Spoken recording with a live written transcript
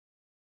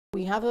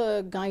We have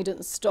a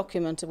guidance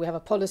document, we have a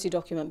policy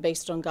document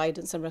based on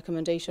guidance and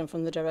recommendation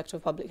from the Director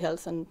of Public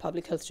Health and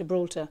Public Health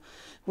Gibraltar,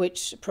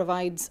 which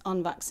provides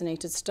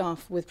unvaccinated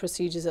staff with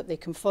procedures that they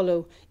can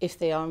follow if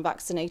they are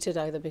unvaccinated,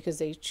 either because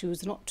they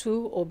choose not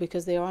to or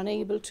because they are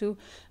unable to,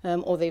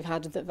 or they've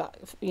had,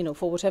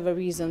 for whatever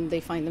reason, they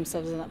find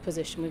themselves in that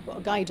position. We've got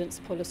a guidance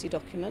policy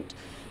document.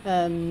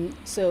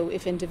 So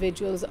if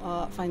individuals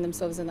find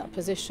themselves in that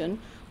position,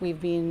 we've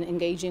been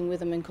engaging with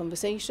them in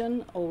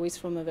conversation, always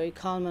from a very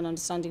calm and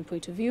understanding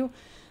point of view,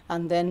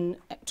 and then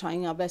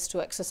trying our best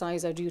to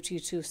exercise our duty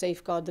to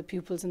safeguard the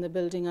pupils in the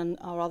building and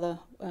our other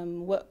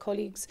work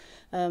colleagues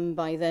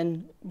by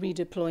then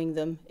redeploying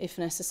them if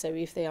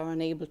necessary, if they are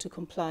unable to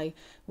comply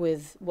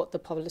with what the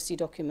policy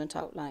document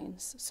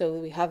outlines. So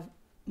we have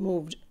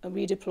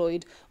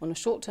redeployed on a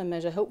short-term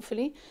measure,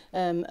 hopefully,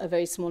 a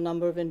very small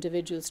number of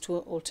individuals to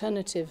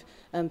alternative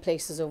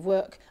places of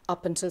work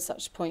up until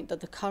such point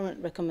that the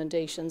current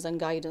recommendations and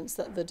guidance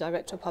that the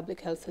Director of Public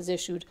Health has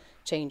issued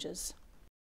changes.